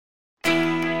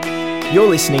You're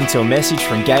listening to a message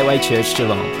from Gateway Church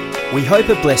Geelong. We hope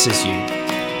it blesses you.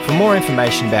 For more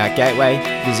information about Gateway,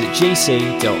 visit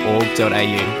gc.org.au.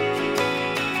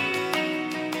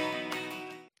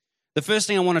 The first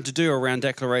thing I wanted to do around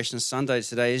Declaration Sunday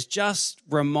today is just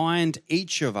remind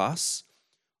each of us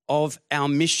of our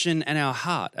mission and our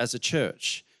heart as a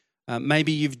church.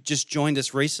 Maybe you've just joined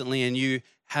us recently and you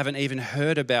haven't even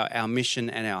heard about our mission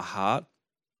and our heart.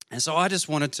 And so I just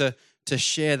wanted to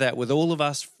share that with all of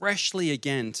us freshly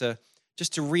again, to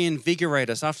reinvigorate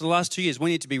us. After the last 2 years, we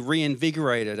need to be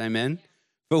reinvigorated, amen,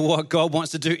 for what God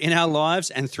wants to do in our lives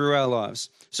and through our lives.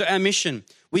 So our mission,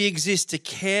 we exist to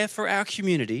care for our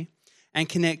community and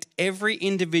connect every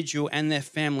individual and their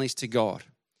families to God,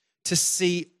 to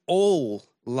see all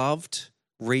loved,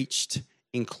 reached,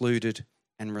 included,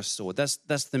 and restored. That's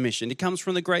the mission. It comes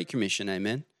from the Great Commission,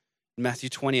 amen, Matthew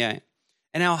 28.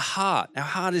 And our heart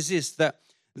is this, that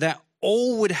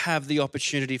all would have the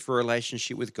opportunity for a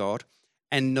relationship with God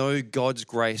and know God's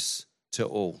grace to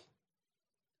all.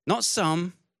 Not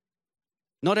some,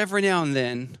 not every now and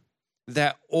then,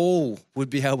 that all would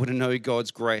be able to know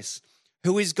God's grace.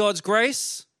 Who is God's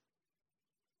grace?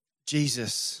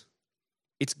 Jesus.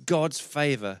 It's God's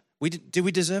favor. Do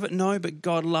we deserve it? No, but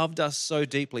God loved us so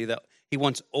deeply that he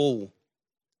wants all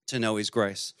to know his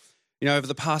grace. You know, over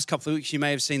the past couple of weeks, you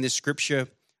may have seen this scripture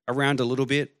around a little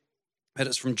bit, but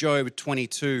it's from Job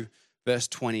 22, verse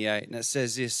 28. And it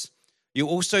says this, "You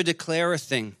also declare a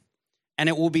thing, and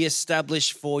it will be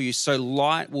established for you, so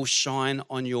light will shine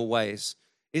on your ways."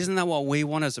 Isn't that what we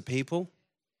want as a people?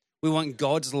 We want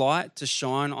God's light to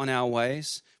shine on our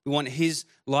ways. We want his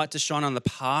light to shine on the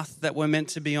path that we're meant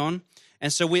to be on.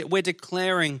 And so we're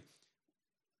declaring,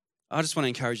 I just want to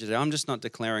encourage you today, I'm just not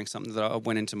declaring something that I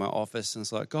went into my office and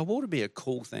it's like, God, what would be a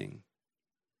cool thing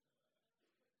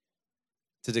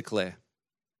to declare?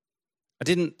 I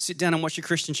didn't sit down and watch your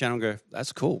Christian channel and go,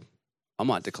 that's cool, I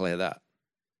might declare that.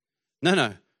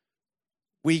 No.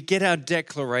 We get our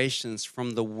declarations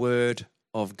from the Word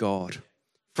of God,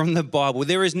 from the Bible.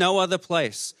 There is no other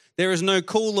place. There is no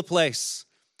cooler place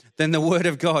than the Word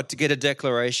of God to get a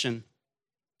declaration.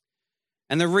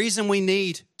 And the reason we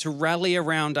need to rally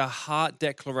around a heart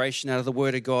declaration out of the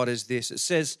Word of God is this. It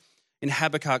says in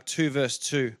Habakkuk 2, verse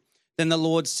 2, "Then the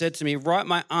Lord said to me, write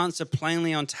my answer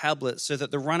plainly on tablets so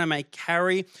that the runner may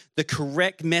carry the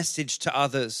correct message to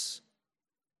others."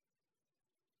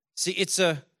 See,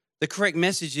 the correct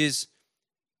message is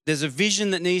there's a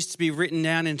vision that needs to be written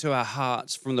down into our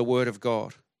hearts from the Word of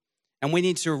God. And we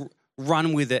need to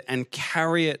run with it and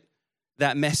carry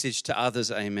that message to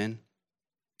others, amen.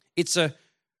 It's a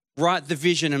write the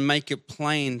vision and make it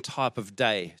plain type of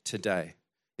day today.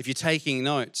 If you're taking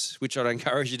notes, which I'd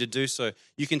encourage you to do so,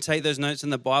 you can take those notes in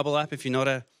the Bible app if you're not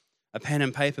a pen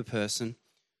and paper person.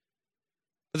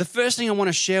 But the first thing I want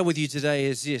to share with you today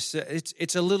is this.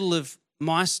 It's a little of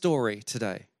my story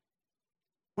today.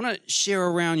 I want to share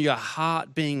around your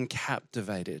heart being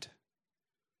captivated.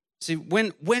 See,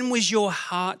 when was your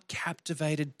heart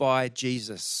captivated by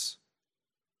Jesus?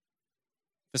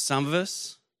 For some of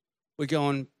us, we're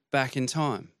going back in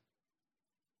time.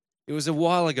 It was a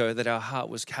while ago that our heart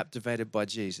was captivated by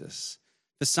Jesus.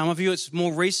 For some of you, it's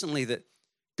more recently that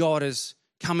God has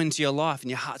come into your life and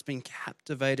your heart's been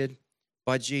captivated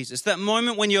by Jesus. That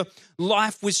moment when your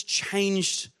life was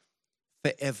changed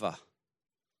forever.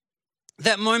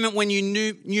 That moment when you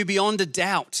knew beyond a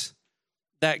doubt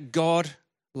that God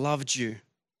loved you.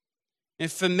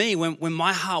 And for me, when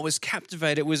my heart was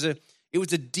captivated, it was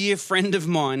a dear friend of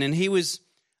mine, and he was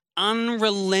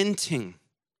unrelenting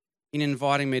in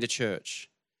inviting me to church.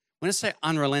 When I say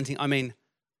unrelenting, I mean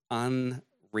unrelenting.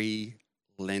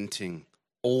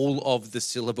 All of the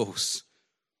syllables.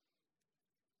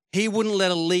 He wouldn't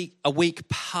let a week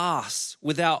pass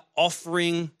without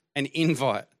offering an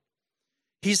invite.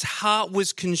 His heart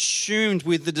was consumed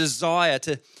with the desire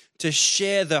to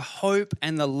share the hope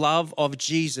and the love of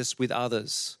Jesus with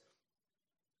others.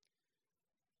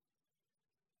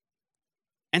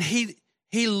 And he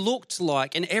looked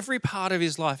like, in every part of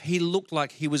his life, he looked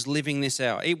like he was living this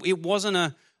out. It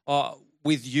wasn't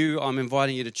with you, I'm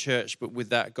inviting you to church, but with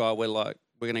that guy, we're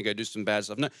going to go do some bad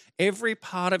stuff. No, every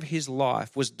part of his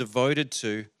life was devoted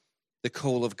to the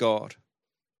call of God.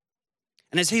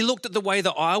 And as he looked at the way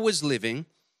that I was living,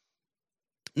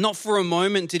 not for a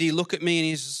moment did he look at me and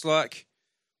he's just like,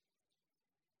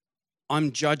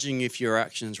 I'm judging you for your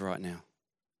actions right now.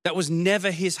 That was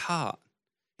never his heart.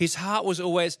 His heart was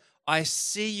always, I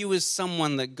see you as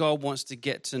someone that God wants to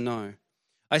get to know.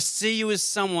 I see you as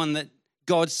someone that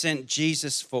God sent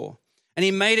Jesus for. And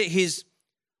he made it his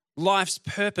life's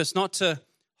purpose not to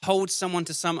hold someone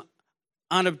to some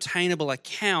unobtainable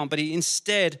account, but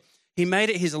instead He made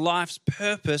it his life's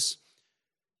purpose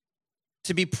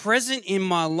to be present in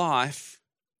my life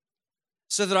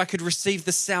so that I could receive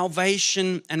the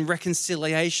salvation and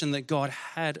reconciliation that God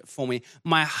had for me.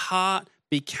 My heart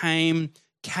became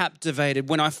captivated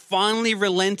when I finally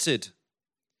relented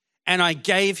and I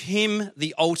gave him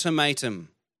the ultimatum.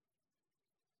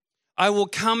 I will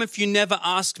come if you never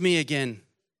ask me again.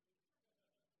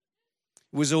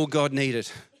 It was all God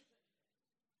needed.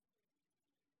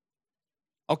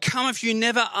 I'll come if you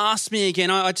never ask me again.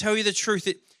 I tell you the truth,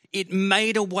 it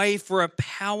made a way for a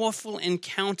powerful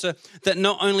encounter that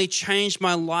not only changed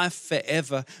my life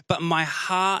forever, but my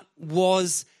heart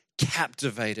was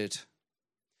captivated.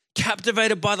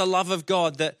 Captivated by the love of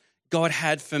God that God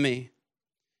had for me.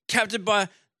 Captivated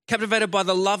by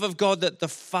the love of God that the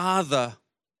Father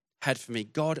had for me.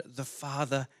 God the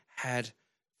Father had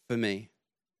for me.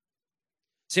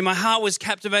 See, my heart was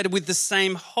captivated with the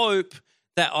same hope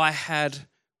that I had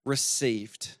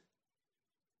received.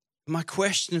 My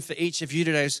question for each of you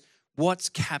today is, what's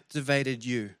captivated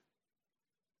you?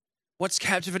 What's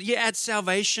captivated? Yeah, at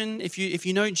salvation, if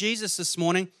you know Jesus this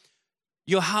morning,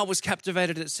 your heart was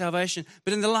captivated at salvation.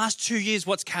 But in the last 2 years,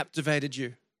 what's captivated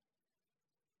you?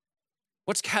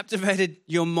 What's captivated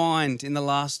your mind in the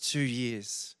last 2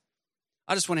 years?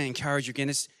 I just want to encourage you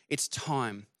again, it's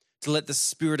time to let the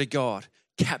Spirit of God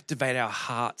captivate our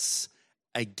hearts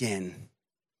again.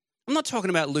 I'm not talking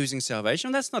about losing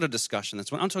salvation. That's not a discussion.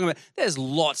 I'm talking about there's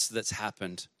lots that's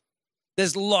happened.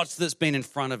 There's lots that's been in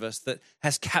front of us that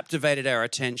has captivated our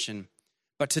attention.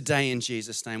 But today in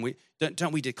Jesus' name,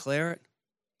 don't we declare it?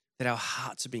 That our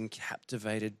hearts are being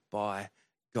captivated by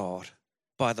God,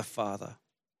 by the Father.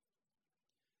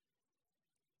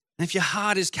 And if your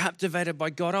heart is captivated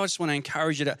by God, I just want to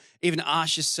encourage you to even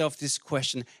ask yourself this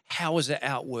question: how is it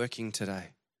outworking today?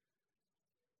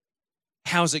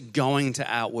 How is it going to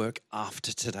outwork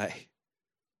after today?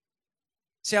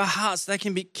 See, our hearts, they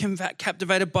can be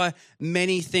captivated by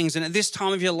many things. And at this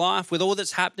time of your life, with all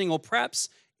that's happening, or perhaps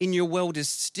in your world is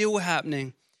still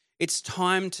happening, it's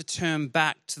time to turn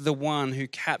back to the one who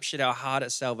captured our heart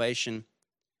at salvation,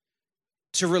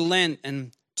 to relent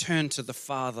and turn to the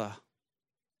Father.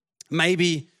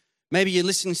 Maybe you're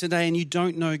listening today and you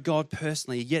don't know God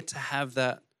personally, yet to have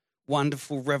that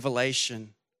wonderful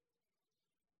revelation.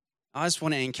 I just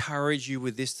want to encourage you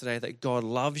with this today, that God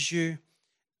loves you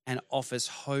and offers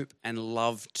hope and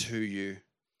love to you.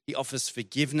 He offers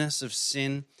forgiveness of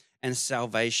sin and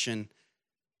salvation.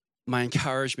 My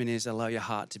encouragement is allow your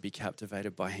heart to be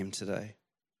captivated by him today.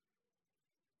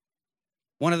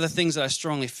 One of the things that I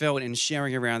strongly felt in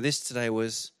sharing around this today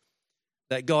was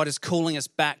that God is calling us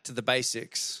back to the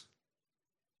basics.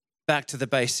 Back to the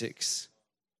basics.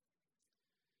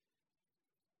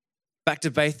 Back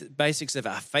to basics of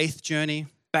our faith journey.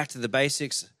 Back to the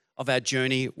basics of our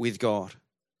journey with God.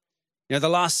 You know, the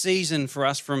last season for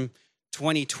us from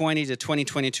 2020 to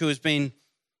 2022 has been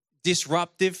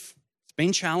disruptive. It's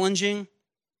been challenging.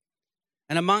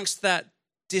 And amongst that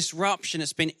disruption,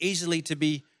 it's been easily to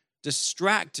be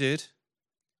distracted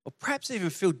or perhaps even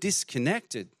feel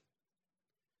disconnected.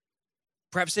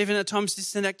 Perhaps even at times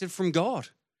disconnected from God.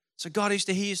 So God, I used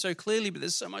to hear you so clearly, but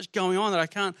there's so much going on that I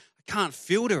can't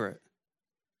filter it.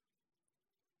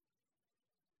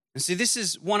 And see, this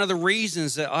is one of the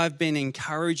reasons that I've been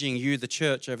encouraging you, the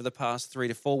church, over the past 3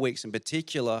 to 4 weeks in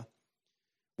particular,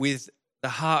 with the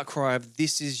heart cry of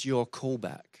this is your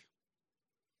callback.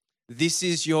 This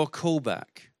is your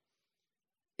callback.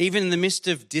 Even in the midst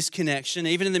of disconnection,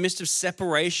 even in the midst of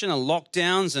separation and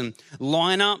lockdowns and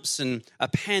lineups and a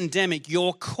pandemic,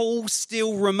 your call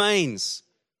still remains.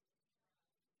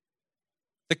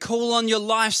 The call on your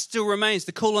life still remains.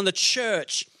 The call on the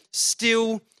church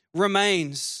still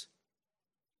remains.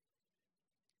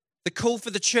 The call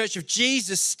for the church of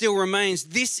Jesus still remains.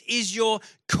 This is your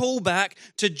callback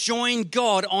to join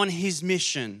God on his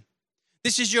mission.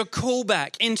 This is your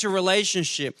callback into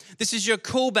relationship. This is your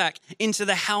callback into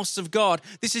the house of God.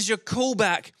 This is your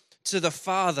callback to the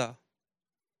Father.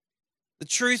 The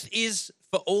truth is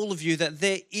for all of you that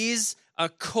there is a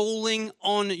calling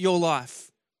on your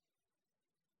life.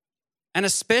 And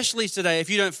especially today, if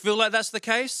you don't feel like that's the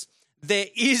case, there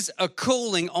is a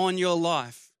calling on your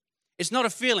life. It's not a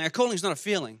feeling. A calling is not a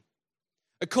feeling.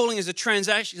 A calling is a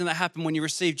transaction that happened when you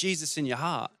received Jesus in your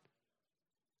heart.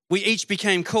 We each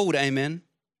became called, amen.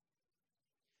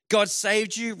 God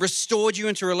saved you, restored you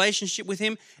into a relationship with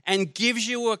him, and gives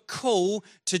you a call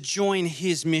to join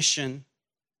his mission.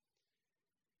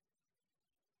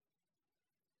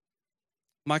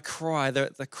 My cry,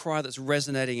 the cry that's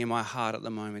resonating in my heart at the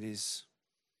moment is,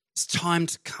 it's time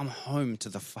to come home to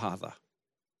the Father.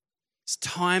 It's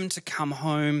time to come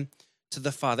home to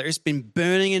the Father. It's been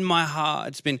burning in my heart.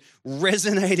 It's been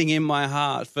resonating in my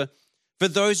heart for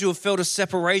those who have felt a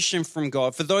separation from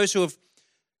God, for those who have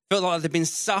felt like they've been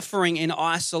suffering in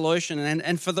isolation,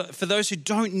 and for those who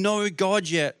don't know God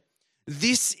yet.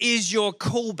 This is your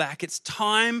callback. It's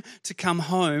time to come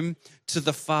home to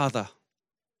the Father.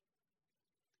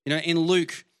 You know, in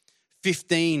Luke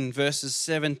 15, verses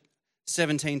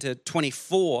 17 to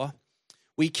 24,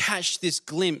 we catch this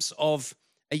glimpse of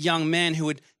a young man who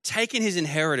had taken his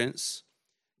inheritance,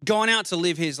 gone out to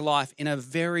live his life in a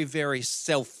very, very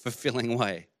self-fulfilling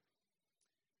way.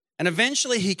 And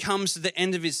eventually he comes to the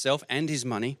end of himself and his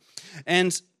money,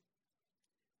 and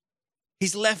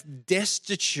he's left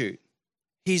destitute.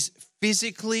 He's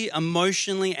physically,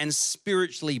 emotionally, and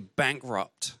spiritually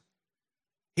bankrupt.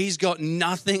 He's got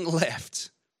nothing left.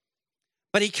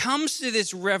 But he comes to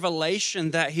this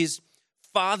revelation that his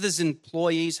father's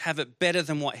employees have it better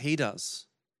than what he does.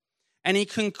 And he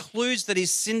concludes that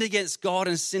he's sinned against God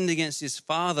and sinned against his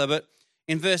father. But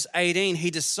in verse 18,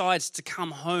 he decides to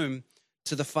come home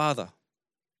to the Father.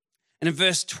 And in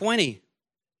verse 20,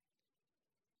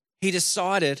 he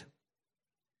decided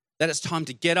that it's time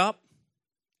to get up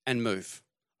and move.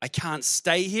 I can't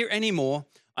stay here anymore.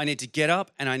 I need to get up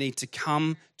and I need to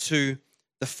come to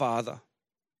the Father.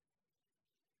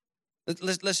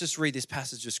 Let's just read this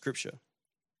passage of Scripture.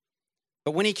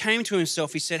 But when he came to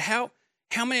himself, he said, How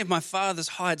many of my father's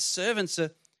hired servants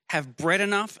have bread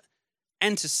enough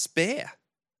and to spare?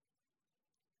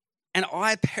 And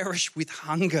I perish with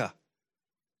hunger.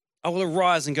 I will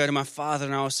arise and go to my father,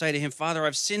 and I will say to him, Father,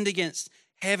 I've sinned against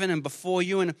heaven and before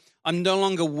you, and I'm no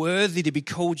longer worthy to be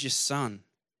called your son.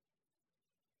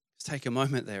 Let's take a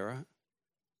moment there, right?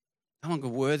 No longer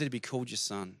worthy to be called your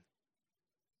son.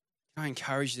 Can I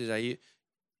encourage you today? You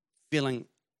feeling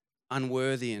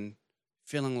unworthy and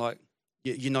feeling like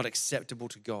you're not acceptable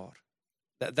to God.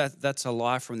 That's a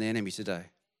lie from the enemy today.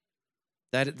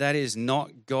 That is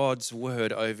not God's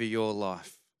word over your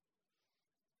life.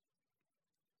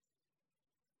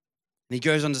 And he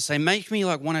goes on to say, make me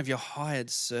like one of your hired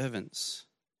servants.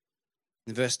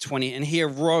 In verse 20, and he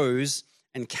arose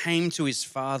and came to his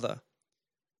father.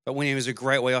 But when he was a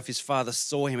great way off, his father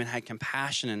saw him and had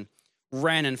compassion and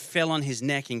ran and fell on his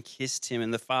neck and kissed him.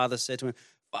 And the father said to him,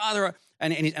 Father,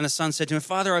 and the son said to him,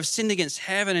 Father, I've sinned against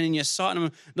heaven and in your sight, and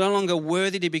I'm no longer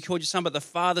worthy to be called your son. But the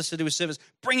father said to his servants,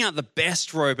 bring out the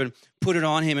best robe and put it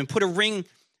on him, and put a ring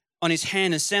on his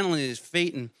hand and sandal on his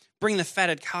feet, and bring the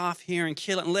fatted calf here and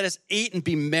kill it, and let us eat and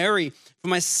be merry. For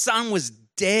my son was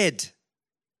dead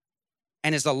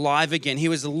and is alive again. He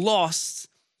was lost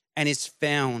and is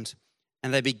found.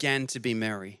 And they began to be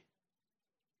merry.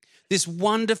 This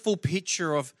wonderful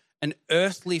picture of an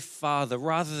earthly father,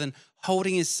 rather than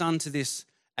holding his son to this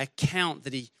account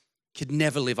that he could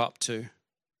never live up to.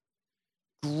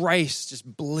 Grace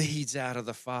just bleeds out of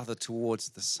the father towards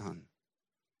the son.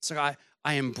 So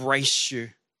I embrace you.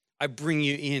 I bring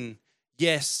you in.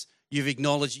 Yes, you've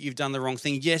acknowledged that you've done the wrong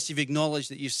thing. Yes, you've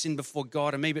acknowledged that you've sinned before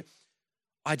God and me, but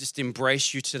I just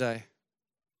embrace you today.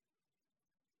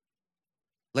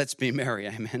 Let's be merry,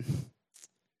 amen.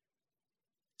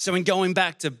 So in going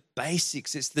back to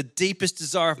basics, it's the deepest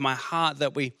desire of my heart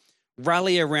that we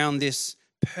rally around this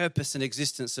purpose and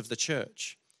existence of the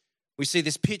church. We see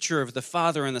this picture of the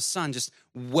Father and the Son just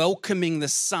welcoming the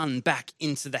Son back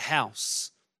into the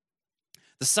house.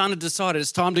 The Son had decided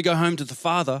it's time to go home to the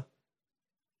Father.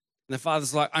 And the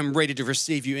Father's like, I'm ready to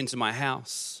receive you into my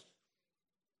house.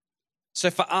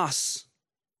 So for us,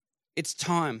 it's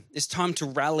time. It's time to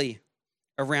rally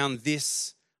around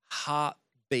this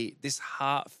heartbeat, this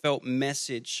heartfelt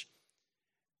message.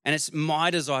 And it's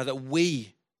my desire that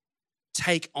we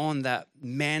take on that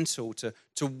mantle to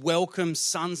welcome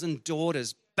sons and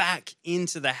daughters back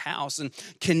into the house and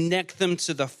connect them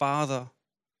to the Father.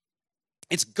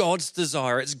 It's God's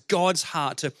desire, it's God's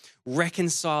heart to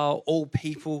reconcile all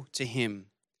people to him,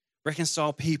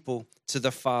 reconcile people to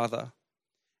the Father.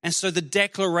 And so the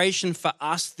declaration for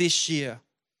us this year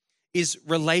is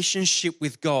relationship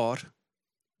with God,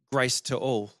 grace to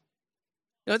all.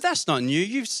 No, that's not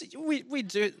new. We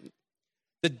do.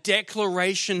 The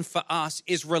declaration for us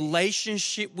is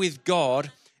relationship with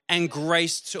God and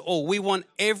grace to all. We want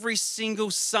every single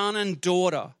son and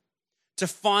daughter to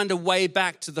find a way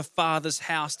back to the Father's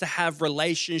house, to have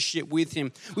relationship with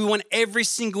him. We want every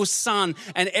single son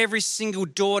and every single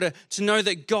daughter to know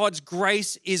that God's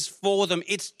grace is for them.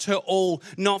 It's to all,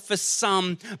 not for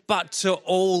some, but to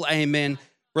all, amen.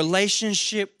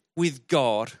 Relationship with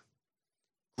God,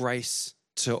 grace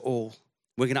to all.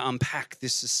 We're going to unpack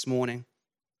this morning.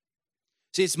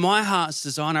 See, it's my heart's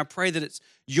desire, and I pray that it's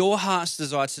your heart's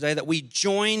desire today that we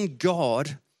join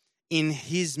God in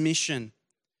his mission.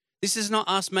 This is not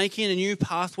us making a new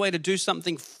pathway to do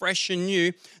something fresh and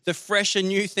new. The fresh and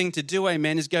new thing to do,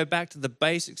 amen, is go back to the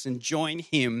basics and join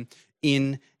him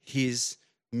in his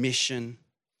mission.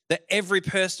 That every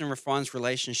person refines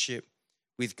relationship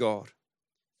with God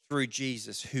through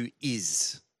Jesus, who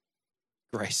is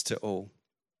grace to all.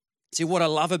 See, what I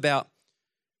love about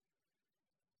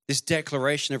this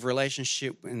declaration of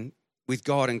relationship with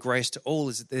God and grace to all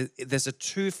is that there's a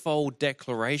twofold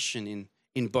declaration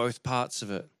in both parts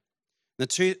of it. The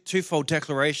twofold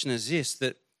declaration is this,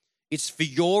 that it's for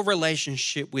your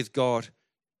relationship with God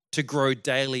to grow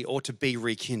daily or to be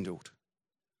rekindled.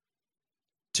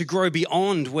 To grow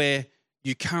beyond where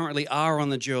you currently are on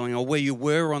the journey or where you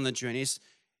were on the journey.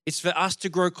 It's for us to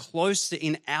grow closer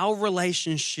in our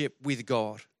relationship with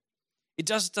God. It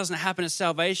just doesn't happen at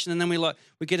salvation and then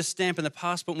we get a stamp in the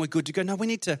passport and we're good to go. No, we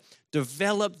need to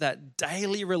develop that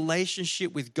daily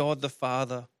relationship with God the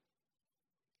Father.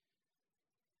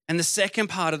 And the second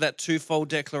part of that twofold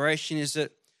declaration is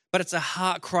that, but it's a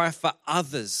heart cry for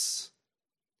others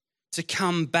to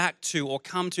come back to or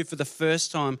come to for the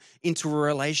first time into a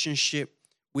relationship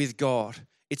with God.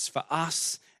 It's for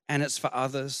us and it's for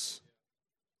others.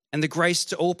 And the grace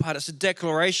to all part, it's a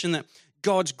declaration that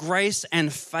God's grace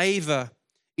and favor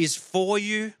is for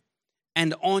you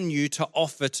and on you to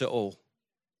offer to all.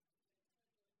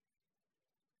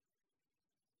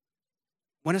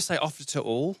 When I say offer to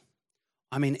all,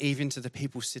 I mean even to the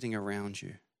people sitting around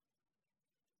you.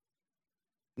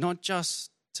 Not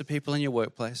just to people in your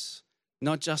workplace,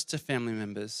 not just to family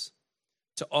members,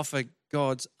 to offer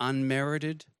God's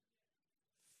unmerited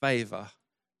favor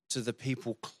to the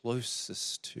people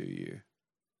closest to you,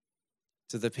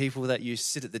 to the people that you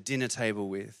sit at the dinner table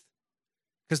with.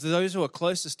 Because those who are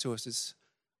closest to us, it's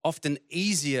often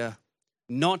easier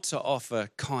not to offer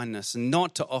kindness and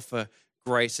not to offer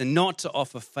grace and not to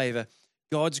offer favor.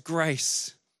 God's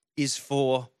grace is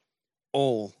for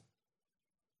all.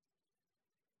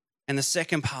 And the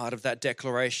second part of that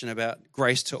declaration about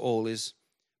grace to all is,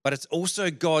 but it's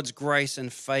also God's grace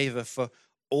and favor for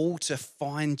all to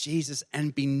find Jesus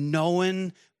and be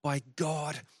known by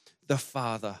God the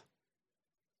Father.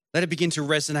 Let it begin to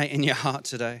resonate in your heart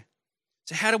today.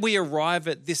 So how do we arrive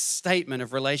at this statement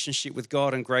of relationship with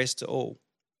God and grace to all?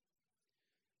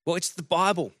 Well, it's the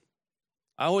Bible.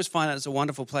 I always find that it's a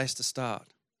wonderful place to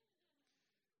start.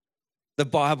 The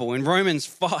Bible. In Romans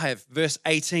 5, verse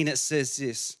 18, it says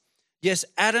this, yes,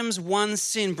 Adam's one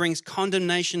sin brings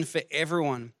condemnation for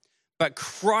everyone, but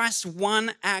Christ's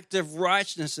one act of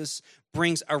righteousness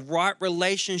brings a right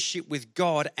relationship with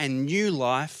God and new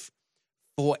life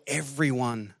for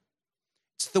everyone.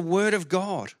 It's the word of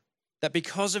God that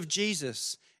because of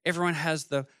Jesus, everyone has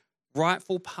the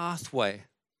rightful pathway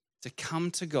to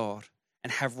come to God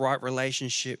and have right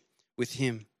relationship with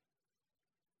him.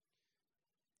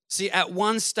 See, at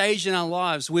one stage in our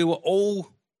lives, we were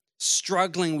all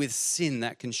struggling with sin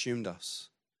that consumed us.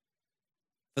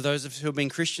 For those of us who have been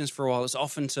Christians for a while,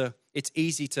 it's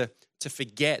easy to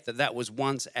forget that was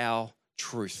once our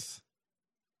truth.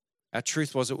 Our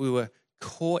truth was that we were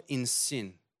caught in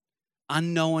sin,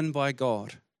 unknown by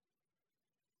God.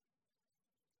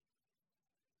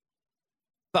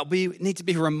 But we need to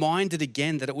be reminded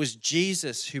again that it was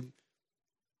Jesus who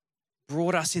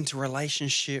brought us into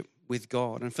relationship with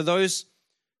God. And for those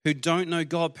who don't know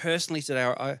God personally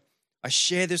today, I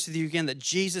share this with you again, that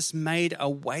Jesus made a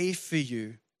way for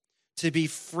you to be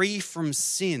free from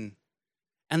sin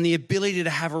and the ability to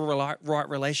have a right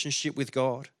relationship with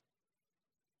God.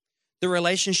 The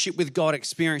relationship with God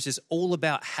experience is all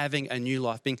about having a new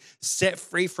life, being set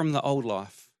free from the old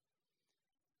life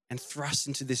and thrust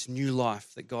into this new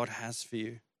life that God has for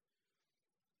you.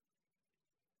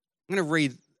 I'm going to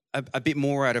read a bit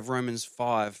more out of Romans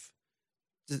 5,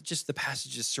 just the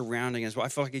passages surrounding us. I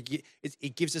feel like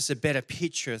it gives us a better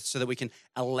picture so that we can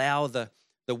allow the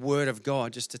word of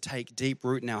God just to take deep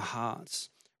root in our hearts.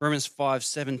 Romans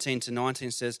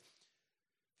 5:17-19 says,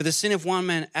 for the sin of one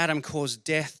man, Adam, caused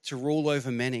death to rule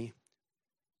over many.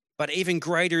 But even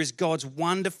greater is God's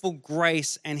wonderful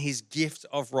grace and his gift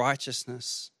of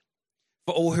righteousness.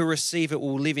 For all who receive it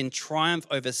will live in triumph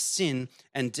over sin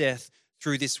and death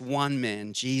through this one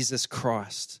man, Jesus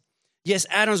Christ. Yes,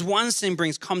 Adam's one sin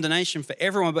brings condemnation for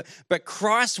everyone, but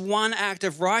Christ's one act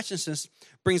of righteousness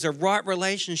brings a right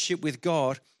relationship with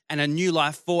God and a new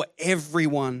life for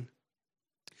everyone.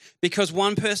 Because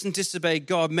one person disobeyed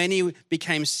God, many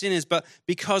became sinners, but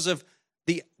because of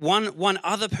the one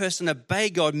other person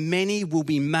obeyed God, many will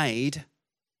be made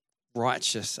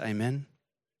righteous. Amen.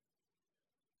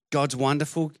 God's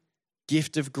wonderful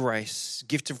gift of grace,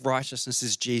 gift of righteousness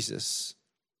is Jesus.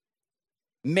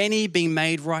 Many being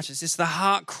made righteous. It's the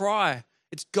heart cry.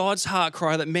 It's God's heart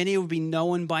cry that many will be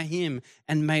known by him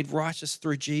and made righteous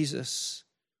through Jesus.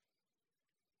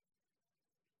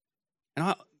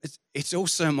 And it's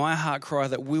also my heart cry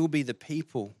that we'll be the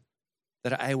people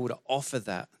that are able to offer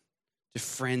that to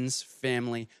friends,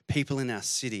 family, people in our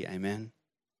city. Amen.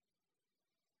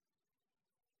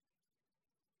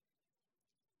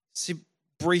 See,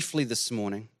 briefly this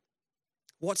morning,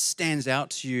 what stands out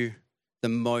to you the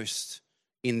most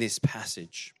in this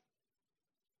passage?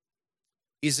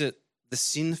 Is it the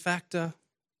sin factor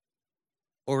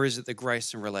or is it the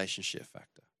grace and relationship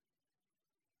factor?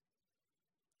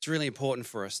 It's really important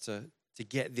for us to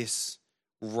get this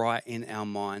right in our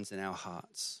minds and our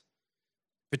hearts,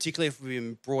 particularly if we've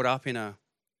been brought up in a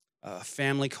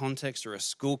family context or a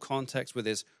school context where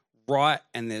there's right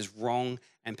and there's wrong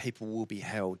and people will be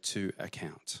held to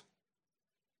account.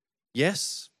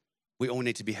 Yes, we all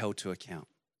need to be held to account.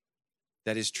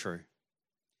 That is true.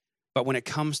 But when it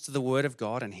comes to the word of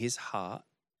God and his heart,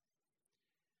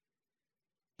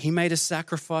 he made a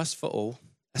sacrifice for all,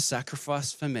 a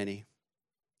sacrifice for many,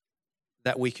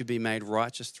 that we could be made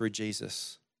righteous through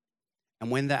Jesus.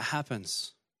 And when that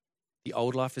happens, the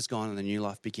old life is gone and the new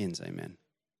life begins. Amen.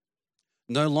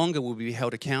 No longer will we be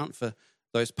held account for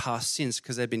those past sins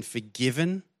because they've been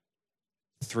forgiven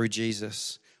through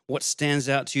Jesus. What stands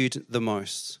out to you the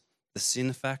most? The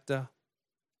sin factor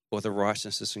or the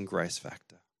righteousness and grace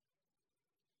factor?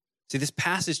 See, this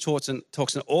passage talks an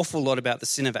awful lot about the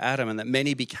sin of Adam and that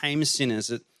many became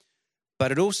sinners,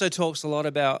 but it also talks a lot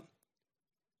about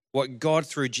what God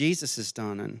through Jesus has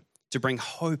done and to bring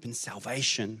hope and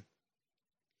salvation.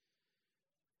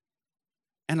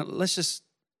 And let's just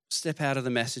step out of the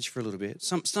message for a little bit.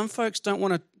 Some folks don't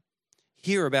want to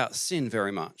hear about sin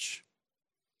very much.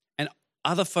 And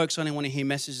other folks only want to hear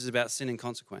messages about sin and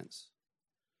consequence.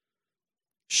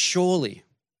 Surely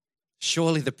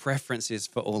the preference is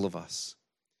for all of us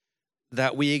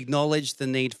that we acknowledge the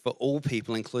need for all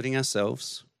people, including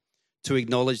ourselves, to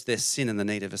acknowledge their sin and the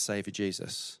need of a Savior,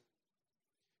 Jesus.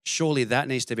 Surely that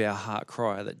needs to be our heart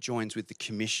cry that joins with the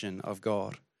commission of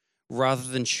God, rather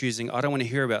than choosing, I don't want to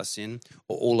hear about sin,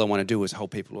 or all I want to do is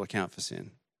hold people to account for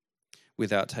sin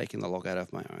without taking the log out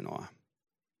of my own eye.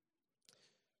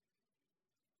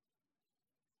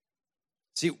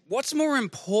 See, what's more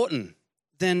important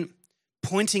than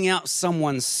pointing out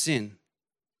someone's sin?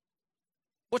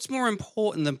 What's more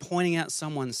important than pointing out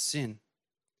someone's sin?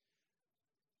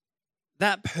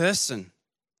 That person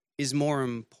is more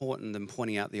important than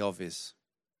pointing out the obvious.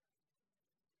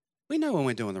 We know when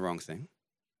we're doing the wrong thing.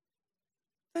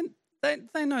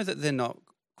 They know that they're not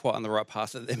quite on the right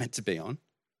path that they're meant to be on.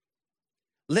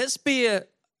 Let's be a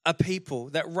people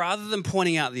that rather than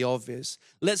pointing out the obvious,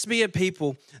 let's be a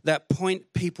people that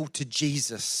point people to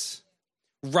Jesus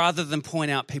rather than point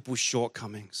out people's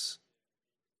shortcomings.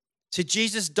 So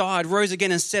Jesus died, rose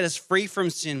again, and set us free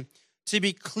from sin. To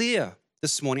be clear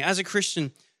this morning, as a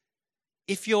Christian,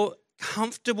 if you're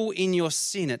comfortable in your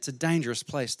sin, it's a dangerous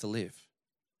place to live.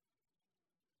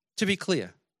 To be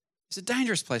clear, it's a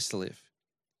dangerous place to live.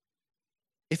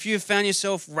 If you have found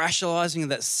yourself rationalizing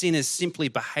that sin is simply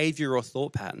behavior or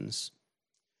thought patterns,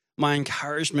 my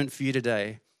encouragement for you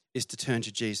today is to turn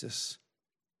to Jesus.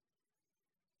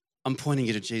 I'm pointing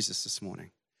you to Jesus this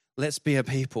morning. Let's be a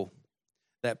people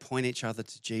that point each other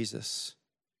to Jesus.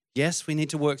 Yes, we need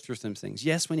to work through some things.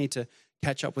 Yes, we need to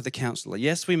catch up with a counselor.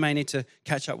 Yes, we may need to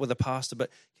catch up with a pastor,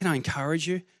 but can I encourage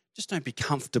you? Just don't be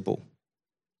comfortable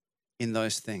in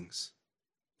those things.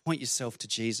 Point yourself to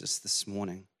Jesus this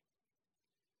morning.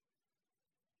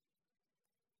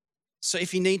 So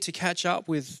if you need to catch up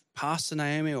with Pastor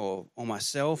Naomi or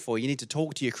myself, or you need to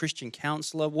talk to your Christian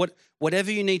counselor,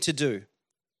 whatever you need to do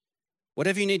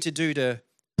to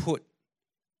put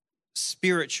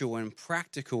spiritual and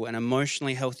practical and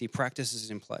emotionally healthy practices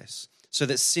in place so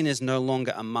that sin is no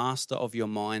longer a master of your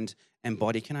mind and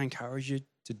body, can I encourage you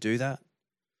to do that?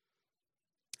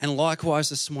 And likewise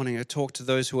this morning, I talk to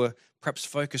those who are perhaps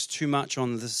focused too much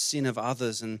on the sin of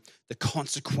others and the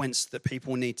consequence that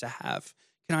people need to have.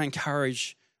 Can I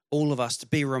encourage all of us to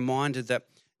be reminded that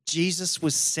Jesus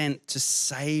was sent to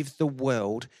save the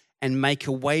world and make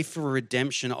a way for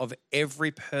redemption of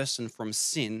every person from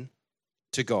sin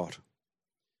to God.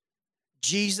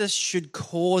 Jesus should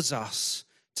cause us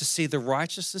to see the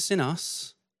righteousness in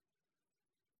us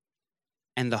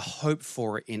and the hope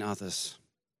for it in others.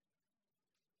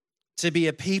 To be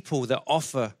a people that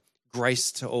offer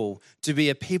grace to all, to be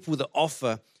a people that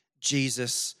offer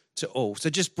Jesus to all. So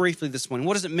just briefly this morning,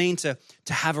 what does it mean to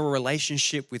have a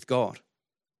relationship with God?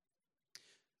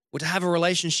 Well, to have a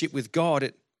relationship with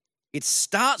God, It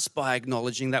starts by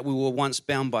acknowledging that we were once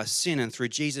bound by sin, and through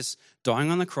Jesus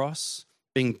dying on the cross,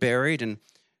 being buried and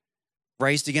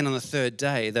raised again on the third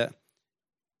day, that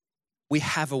we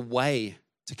have a way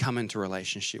to come into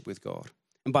relationship with God.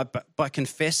 And by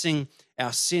confessing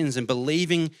our sins and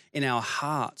believing in our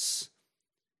hearts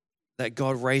that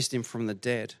God raised him from the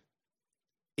dead,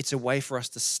 it's a way for us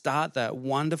to start that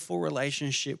wonderful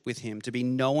relationship with him, to be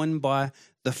known by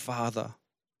the Father.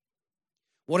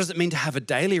 What does it mean to have a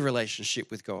daily relationship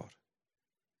with God?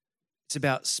 It's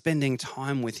about spending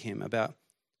time with him, about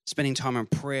spending time in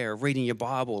prayer, reading your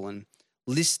Bible and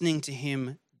listening to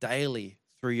him daily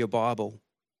through your Bible.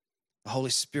 The Holy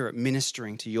Spirit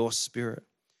ministering to your spirit,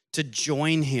 to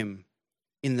join him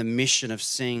in the mission of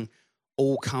seeing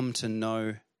all come to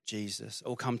know Jesus,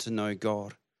 all come to know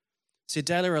God. See,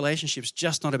 daily relationships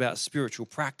just not about spiritual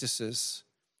practices.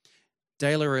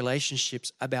 Daily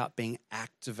relationships about being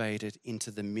activated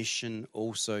into the mission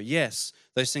also. Yes,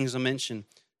 those things I mentioned,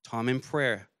 time in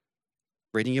prayer,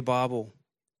 reading your Bible,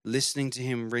 listening to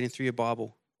him, reading through your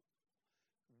Bible.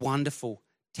 Wonderful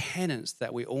tenets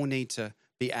that we all need to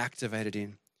be activated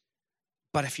in.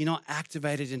 But if you're not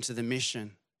activated into the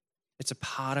mission, it's a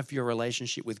part of your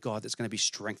relationship with God that's going to be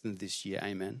strengthened this year.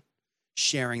 Amen.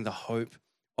 Sharing the hope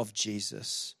of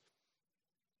Jesus,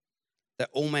 that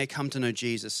all may come to know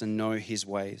Jesus and know his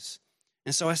ways.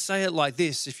 And so I say it like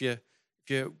this, if you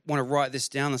want to write this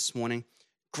down this morning: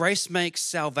 grace makes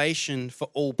salvation for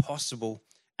all possible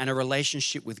and a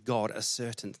relationship with God a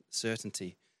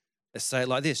certainty. Let's say it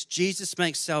like this: Jesus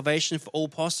makes salvation for all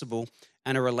possible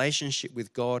and a relationship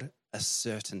with God a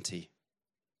certainty.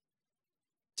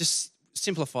 Just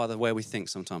simplify the way we think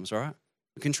sometimes, all right?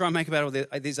 We can try and make about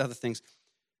all these other things.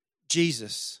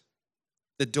 Jesus,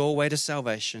 the doorway to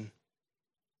salvation,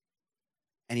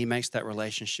 and he makes that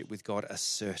relationship with God a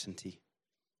certainty.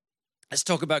 Let's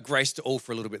talk about grace to all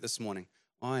for a little bit this morning.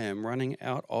 I am running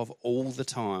out of all the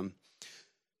time.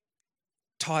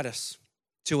 Titus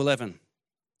 2:11.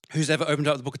 Who's ever opened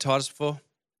up the book of Titus before?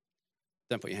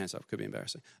 Don't put your hands up, could be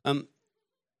embarrassing.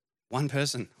 One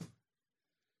person.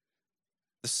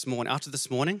 After this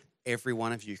morning, every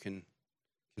one of you can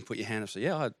put your hand up. So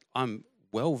yeah, I'm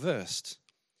well versed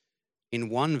in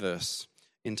one verse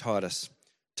in Titus.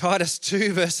 Titus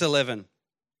 2 verse 11.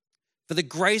 For the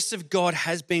grace of God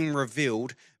has been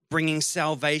revealed, bringing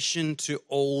salvation to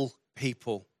all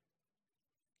people.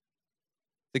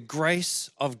 The grace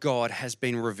of God has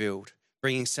been revealed,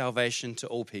 bringing salvation to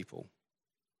all people.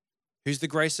 Who's the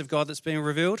grace of God that's being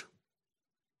revealed?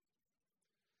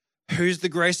 Who's the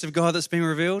grace of God that's been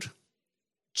revealed?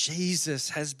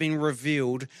 Jesus has been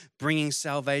revealed, bringing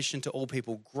salvation to all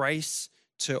people. Grace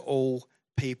to all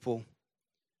people.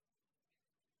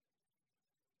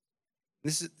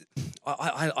 This is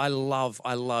I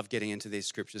love getting into these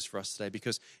scriptures for us today,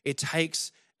 because it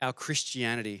takes our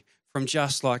Christianity from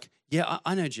just like, yeah,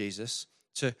 I know Jesus,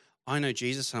 to I know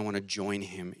Jesus and I want to join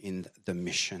him in the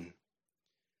mission.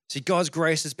 See, God's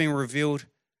grace has been revealed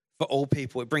for all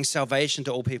people. It brings salvation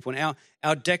to all people. And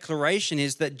our declaration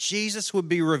is that Jesus would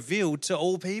be revealed to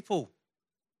all people.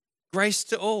 Grace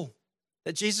to all.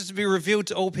 That Jesus would be revealed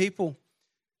to all people.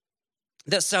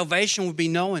 That salvation would be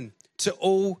known to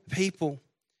all people.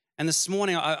 And this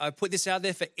morning, I put this out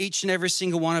there for each and every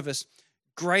single one of us.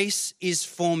 Grace is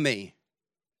for me.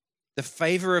 The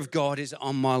favor of God is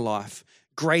on my life.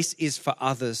 Grace is for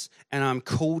others. And I'm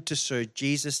called to show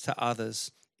Jesus to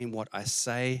others in what I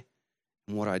say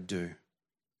and what I do.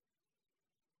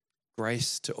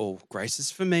 Grace to all. Grace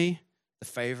is for me. The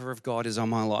favor of God is on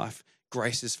my life.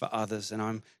 Grace is for others. And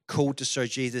I'm called to show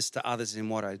Jesus to others in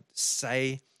what I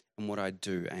say and what I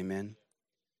do. Amen.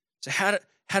 So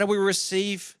how do we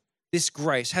receive this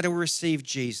grace? How do we receive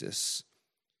Jesus?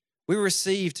 We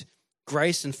received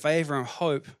grace and favor and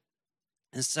hope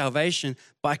and salvation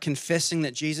by confessing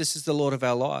that Jesus is the Lord of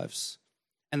our lives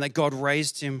and that God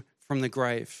raised him from the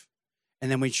grave. And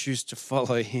then we choose to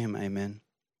follow him. Amen.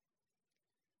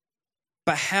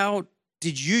 But how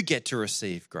did you get to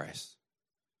receive grace?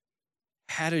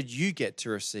 How did you get to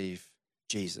receive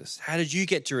Jesus? How did you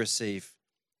get to receive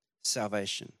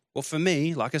salvation? Well, for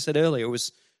me, like I said earlier, it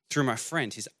was through my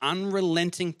friend, his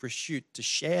unrelenting pursuit to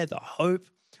share the hope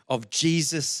of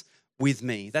Jesus with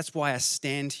me. That's why I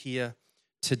stand here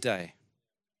today.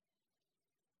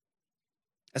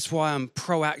 That's why I'm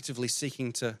proactively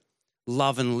seeking to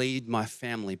love and lead my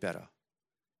family better,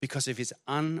 because of his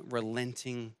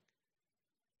unrelenting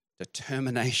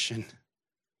determination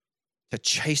to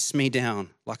chase me down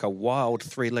like a wild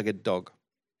three-legged dog.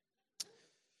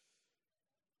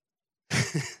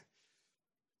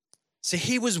 So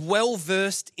he was well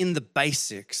versed in the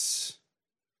basics.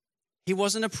 He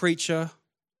wasn't a preacher.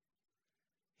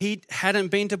 He hadn't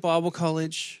been to Bible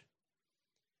college.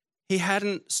 He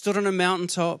hadn't stood on a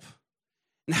mountaintop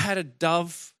and had a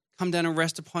dove come down and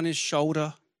rest upon his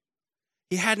shoulder.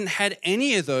 He hadn't had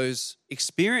any of those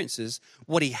experiences.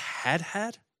 What he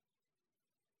had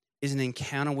is an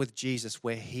encounter with Jesus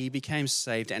where he became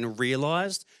saved and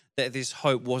realized that this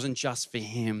hope wasn't just for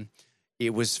him,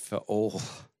 it was for all.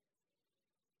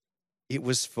 It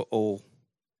was for all.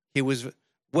 He was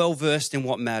well versed in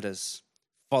what matters: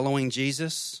 following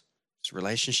Jesus, his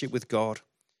relationship with God,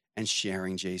 and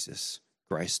sharing Jesus,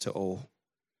 grace to all.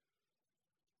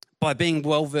 By being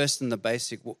well versed in the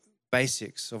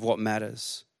basics of what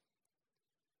matters,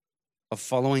 of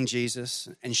following Jesus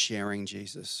and sharing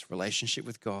Jesus, relationship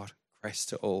with God, grace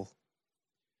to all.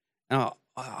 Now,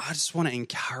 I just want to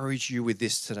encourage you with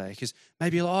this today, because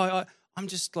maybe you're like, I'm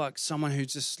just like someone who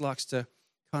just likes to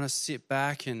kind of sit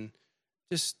back and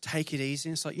just take it easy.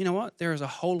 And it's like, you know what? There is a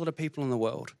whole lot of people in the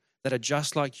world that are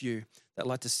just like you, that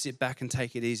like to sit back and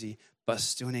take it easy, but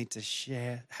still need to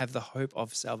have the hope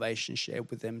of salvation shared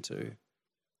with them too.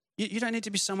 You don't need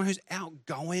to be someone who's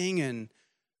outgoing and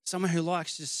someone who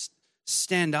likes to just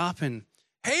stand up and,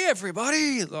 hey,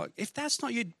 everybody. Like, if that's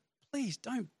not you, please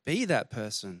don't be that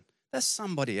person. That's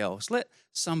somebody else. Let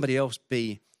somebody else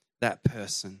be that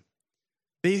person.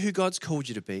 Be who God's called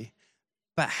you to be,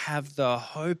 but have the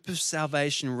hope of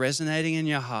salvation resonating in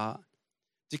your heart.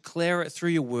 Declare it through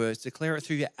your words, declare it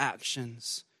through your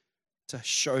actions to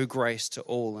show grace to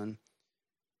all and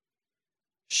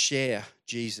share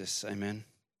Jesus. Amen.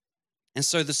 And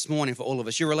so this morning for all of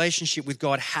us, your relationship with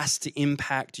God has to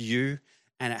impact you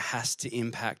and it has to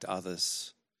impact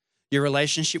others. Your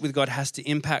relationship with God has to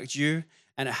impact you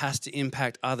and it has to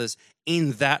impact others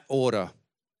in that order.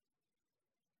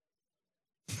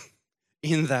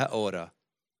 In that order.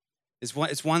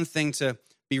 It's one thing to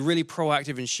be really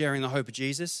proactive in sharing the hope of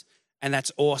Jesus, and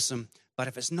that's awesome. But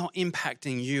if it's not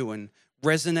impacting you and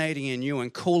resonating in you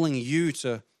and calling you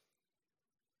to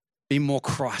be more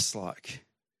Christ-like,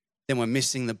 then we're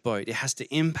missing the boat. It has to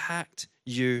impact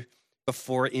you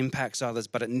before it impacts others,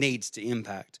 but it needs to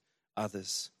impact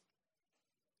others.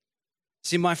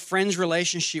 See, my friend's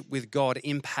relationship with God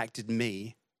impacted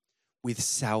me with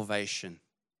salvation.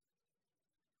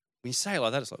 When you say it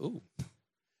like that, it's like, ooh.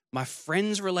 My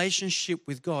friend's relationship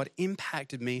with God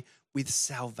impacted me with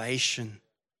salvation.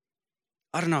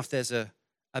 I don't know if there's a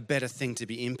better thing to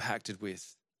be impacted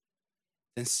with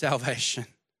than salvation.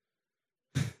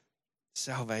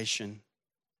 Salvation.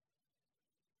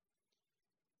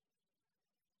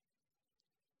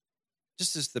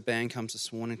 Just as the band comes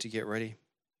this morning to get ready,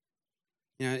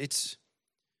 you know, it's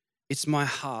my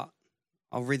heart.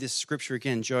 I'll read this scripture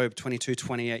again, Job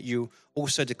 22:28. You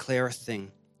also declare a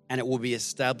thing, and it will be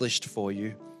established for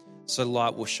you, so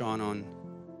light will shine on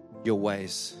your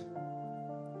ways.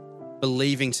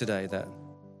 Believing today that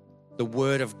the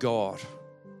word of God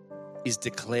is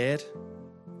declared,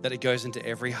 that it goes into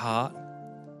every heart.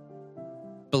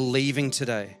 Believing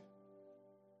today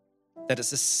that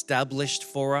it's established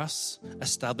for us,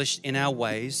 established in our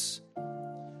ways,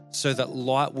 so that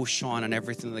light will shine on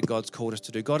everything that God's called us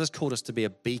to do. God has called us to be a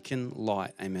beacon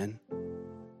light, amen?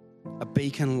 A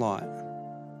beacon light.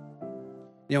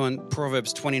 You know, in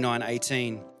Proverbs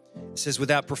 29:18, it says,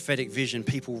 without prophetic vision,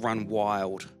 people run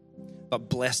wild, but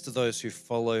blessed are those who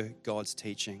follow God's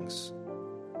teachings.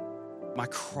 My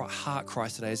heart cry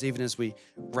today is, even as we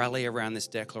rally around this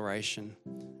declaration,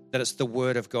 that it's the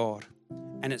word of God.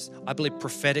 And it's, I believe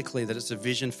prophetically, that it's a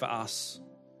vision for us,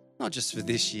 not just for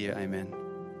this year, amen.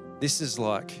 This is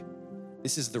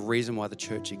the reason why the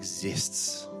church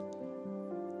exists.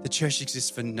 The church exists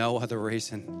for no other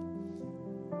reason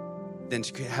than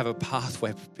to have a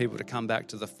pathway for people to come back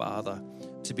to the Father,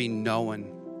 to be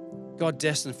known. God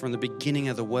destined from the beginning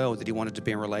of the world that he wanted to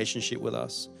be in relationship with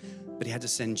us, but he had to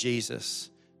send Jesus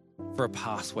for a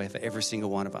pathway for every single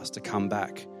one of us to come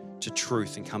back to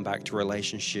truth and come back to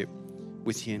relationship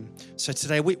with him. So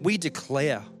today we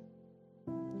declare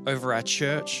over our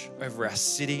church, over our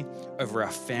city, over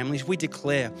our families, we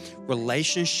declare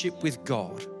relationship with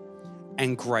God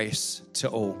and grace to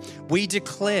all. We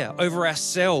declare over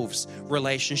ourselves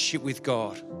relationship with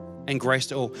God and grace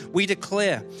to all. We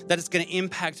declare that it's going to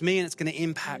impact me and it's going to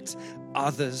impact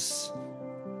others.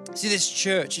 See, this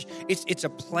church, it's a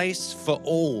place for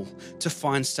all to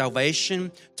find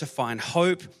salvation, to find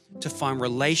hope, to find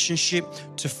relationship,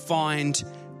 to find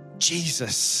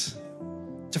Jesus.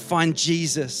 To find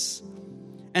Jesus.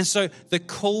 And so the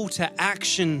call to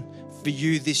action for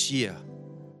you this year,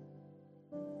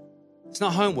 it's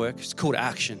not homework, it's call to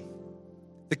action.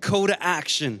 The call to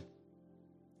action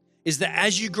is that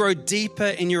as you grow deeper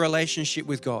in your relationship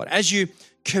with God, as you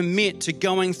commit to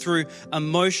going through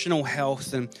emotional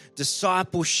health and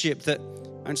discipleship, that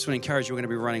I just want to encourage you, we're going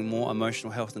to be running more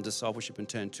emotional health and discipleship in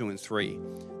turn 2 and 3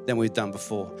 than we've done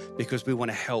before, because we want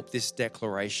to help this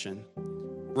declaration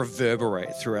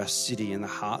reverberate through our city and the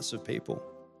hearts of people.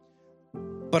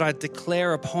 But I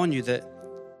declare upon you that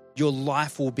your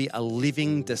life will be a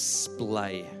living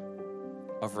display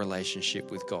of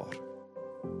relationship with God.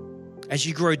 As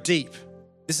you grow deep,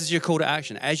 this is your call to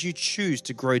action. As you choose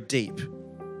to grow deep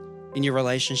in your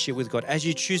relationship with God, as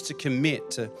you choose to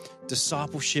commit to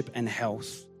discipleship and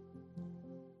health,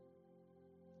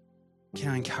 can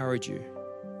I encourage you,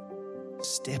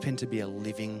 step in to be a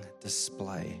living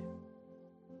display.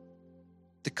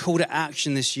 The call to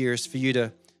action this year is for you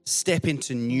to step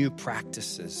into new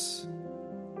practices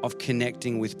of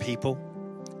connecting with people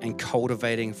and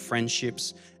cultivating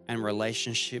friendships and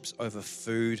relationships over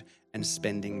food and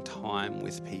spending time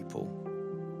with people.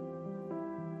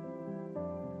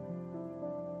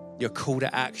 Your call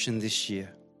to action this year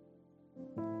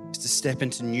is to step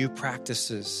into new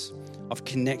practices of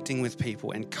connecting with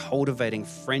people and cultivating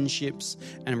friendships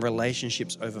and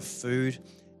relationships over food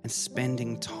and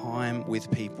spending time with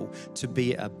people, to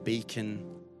be a beacon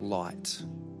light.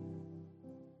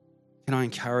 Can I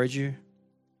encourage you?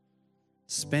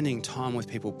 Spending time with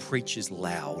people preaches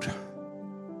loud.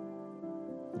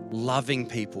 Loving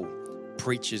people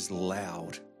preaches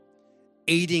loud.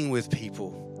 Eating with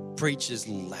people preaches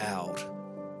loud.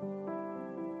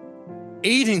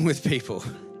 Eating with people.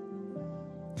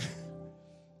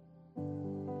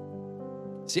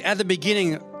 See, at the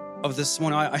beginning of this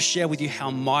morning, I share with you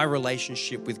how my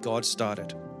relationship with God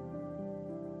started.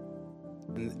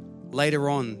 And later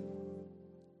on,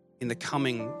 in the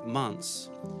coming months,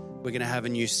 we're going to have a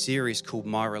new series called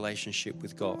My Relationship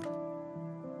with God.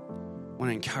 I want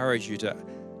to encourage you to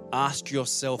ask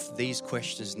yourself these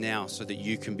questions now so that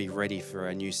you can be ready for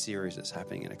a new series that's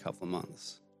happening in a couple of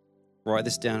months. Write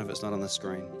this down if it's not on the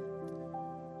screen.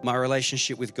 My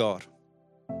relationship with God.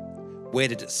 Where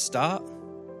did it start?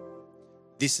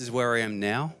 This is where I am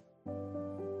now.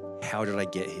 How did I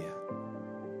get here?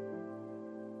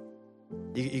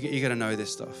 You got to know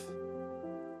this stuff.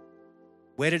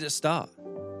 Where did it start?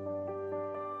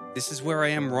 This is where I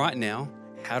am right now.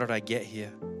 How did I get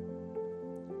here?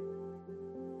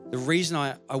 The reason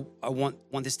I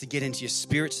want this to get into your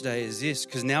spirit today is this,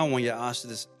 because now I want you to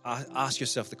ask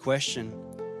yourself the question,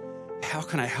 how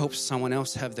can I help someone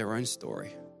else have their own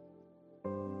story?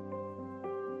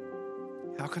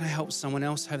 How can I help someone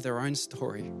else have their own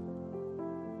story?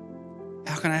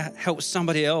 How can I help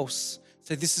somebody else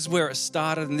say, this is where it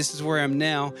started and this is where I am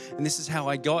now and this is how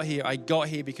I got here. I got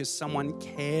here because someone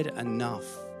cared enough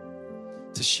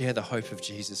to share the hope of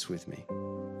Jesus with me.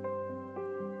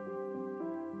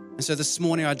 And so this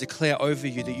morning I declare over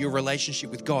you that your relationship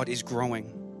with God is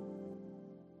growing.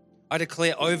 I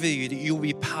declare over you that you'll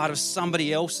be part of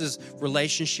somebody else's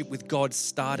relationship with God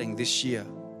starting this year.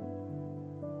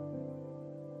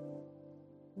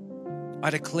 I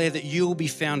declare that you will be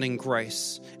found in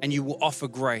grace and you will offer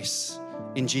grace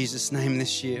in Jesus' name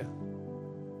this year.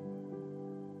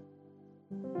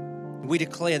 We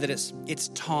declare that it's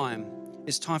time.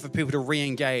 It's time for people to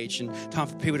re-engage and time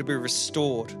for people to be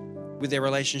restored with their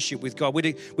relationship with God. We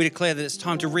declare that it's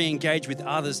time to re-engage with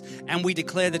others, and we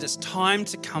declare that it's time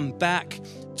to come back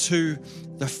to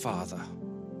the Father.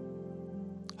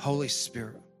 Holy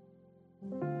Spirit,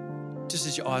 just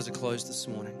as your eyes are closed this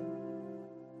morning,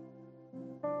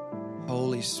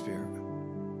 Holy Spirit.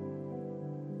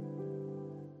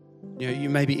 You know, you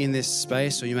may be in this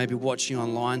space or you may be watching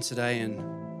online today and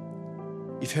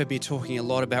you've heard me talking a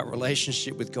lot about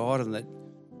relationship with God and that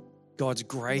God's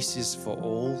grace is for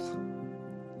all.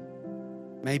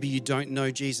 Maybe you don't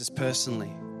know Jesus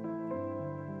personally.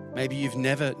 Maybe you've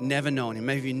never known him.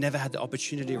 Maybe you've never had the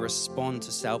opportunity to respond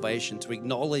to salvation, to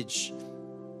acknowledge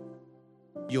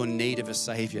your need of a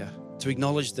Savior, to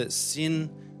acknowledge that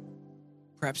sin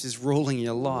perhaps is ruling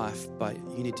your life, but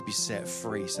you need to be set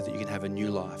free so that you can have a new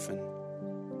life and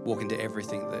walk into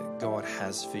everything that God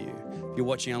has for you. If you're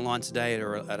watching online today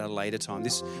or at a later time,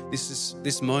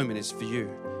 this moment is for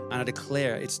you. And I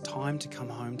declare it's time to come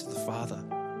home to the Father.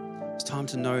 It's time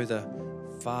to know the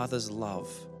Father's love,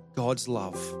 God's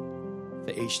love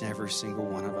for each and every single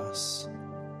one of us.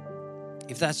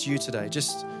 If that's you today,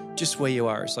 just where you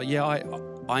are, it's like, yeah,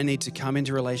 I need to come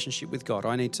into relationship with God.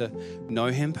 I need to know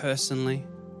him personally.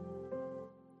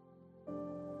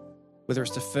 Whether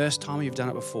it's the first time or you've done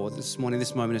it before, this morning,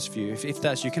 this moment is for you. If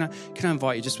that's you, can I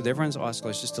invite you, just with everyone's eyes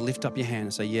closed, just to lift up your hand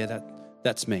and say, yeah,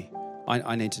 that's me.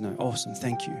 I need to know. Awesome,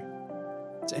 thank you.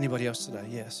 To anybody else today?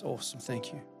 Yes, awesome,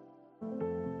 thank you.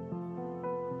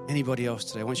 Anybody else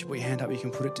today? Once you put your hand up, you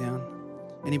can put it down.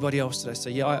 Anybody else today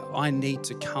say, yeah, I need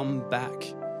to come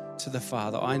back to the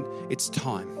Father. It's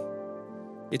time.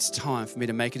 It's time for me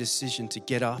to make a decision to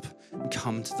get up and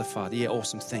come to the Father. Yeah,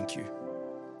 awesome. Thank you.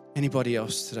 Anybody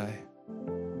else today?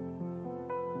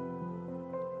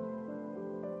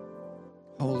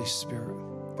 Holy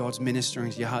Spirit, God's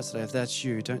ministering to your heart today. If that's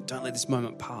you, don't let this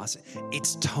moment pass.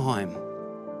 It's time.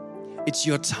 It's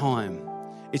your time.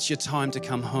 It's your time to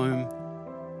come home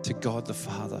to God the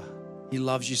Father. He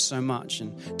loves you so much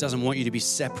and doesn't want you to be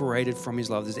separated from his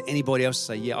love. Does anybody else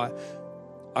say, yeah,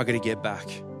 I got to get back.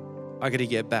 I got to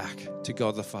get back to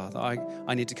God the Father.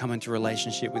 I need to come into a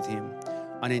relationship with him.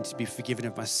 I need to be forgiven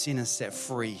of my sin and set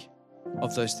free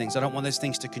of those things. I don't want those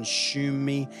things to consume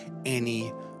me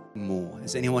anymore.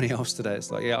 Is anyone else today?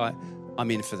 It's like, yeah, I'm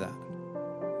in for that.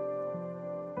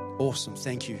 Awesome.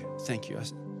 Thank you. Thank you.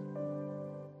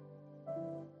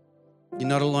 You're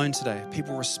not alone today.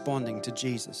 People responding to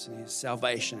Jesus and his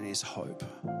salvation and his hope.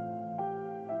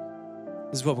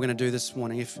 This is what we're going to do this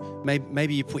morning. If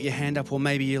maybe you put your hand up, or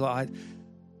maybe you're like,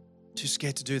 too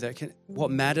scared to do that. What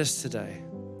matters today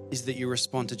is that you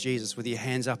respond to Jesus with your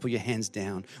hands up or your hands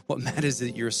down. What matters is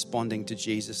that you're responding to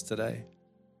Jesus today.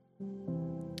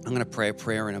 I'm going to pray a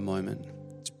prayer in a moment.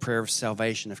 It's a prayer of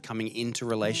salvation, of coming into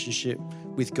relationship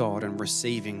with God and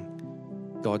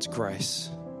receiving God's grace.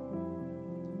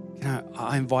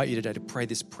 I invite you today to pray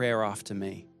this prayer after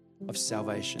me of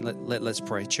salvation. Let's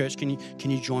pray. Church, can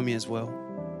you join me as well?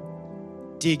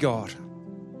 Dear God,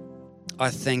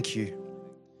 I thank you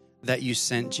that you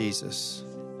sent Jesus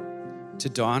to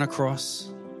die on a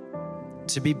cross,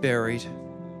 to be buried,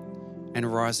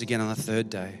 and rise again on the third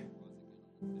day.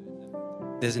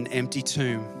 There's an empty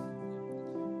tomb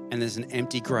and there's an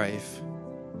empty grave.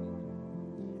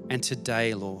 And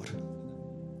today, Lord,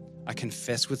 I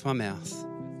confess with my mouth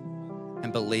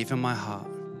and believe in my heart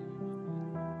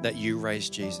that you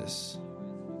raised Jesus.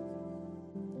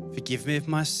 Forgive me of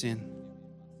my sin.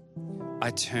 I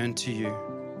turn to you.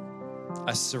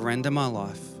 I surrender my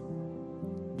life.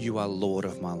 You are Lord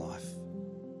of my life.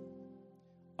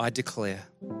 I declare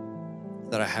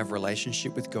that I have a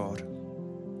relationship with God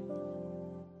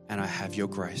and I have your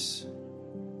grace.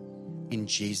 In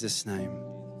Jesus' name,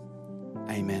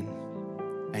 amen.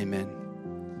 Amen.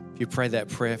 If you pray that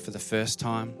prayer for the first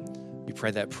time, you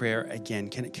pray that prayer again,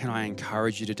 can I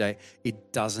encourage you today?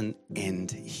 It doesn't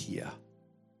end here.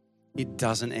 It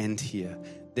doesn't end here.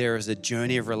 There is a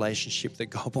journey of relationship that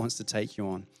God wants to take you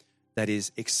on that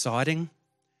is exciting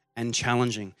and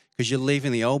challenging, because you're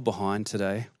leaving the old behind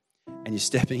today and you're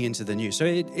stepping into the new. So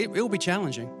it will be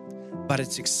challenging, but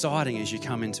it's exciting as you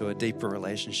come into a deeper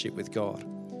relationship with God.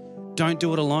 Don't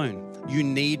do it alone. You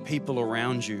need people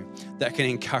around you that can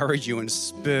encourage you and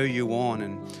spur you on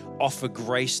and offer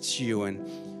grace to you. And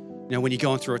when you're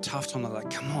going through a tough time, they're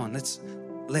like, come on, let's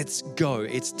go.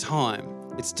 It's time.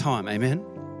 It's time. Amen.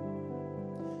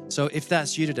 So if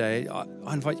that's you today, I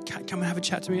invite you, come and have a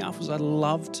chat to me afterwards. I'd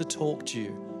love to talk to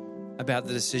you about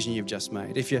the decision you've just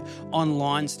made. If you're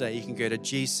online today, you can go to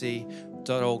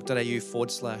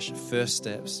gc.org.au/first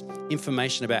steps.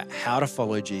 Information about how to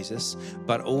follow Jesus,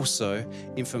 but also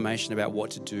information about what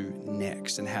to do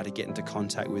next and how to get into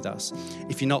contact with us.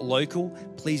 If you're not local,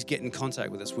 please get in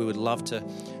contact with us. We would love to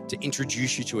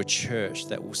introduce you to a church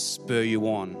that will spur you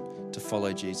on to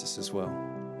follow Jesus as well.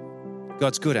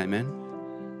 God's good, amen?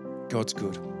 God's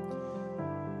good.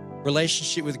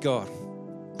 Relationship with God,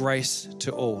 grace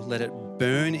to all. Let it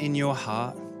burn in your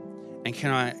heart. And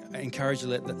can I encourage you,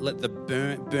 let the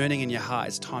burning in your heart,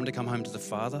 it's time to come home to the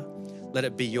Father. Let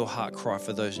it be your heart cry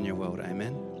for those in your world,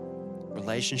 amen?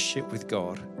 Relationship with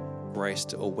God, grace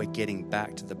to all. We're getting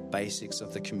back to the basics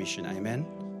of the commission, amen?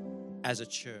 As a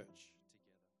church.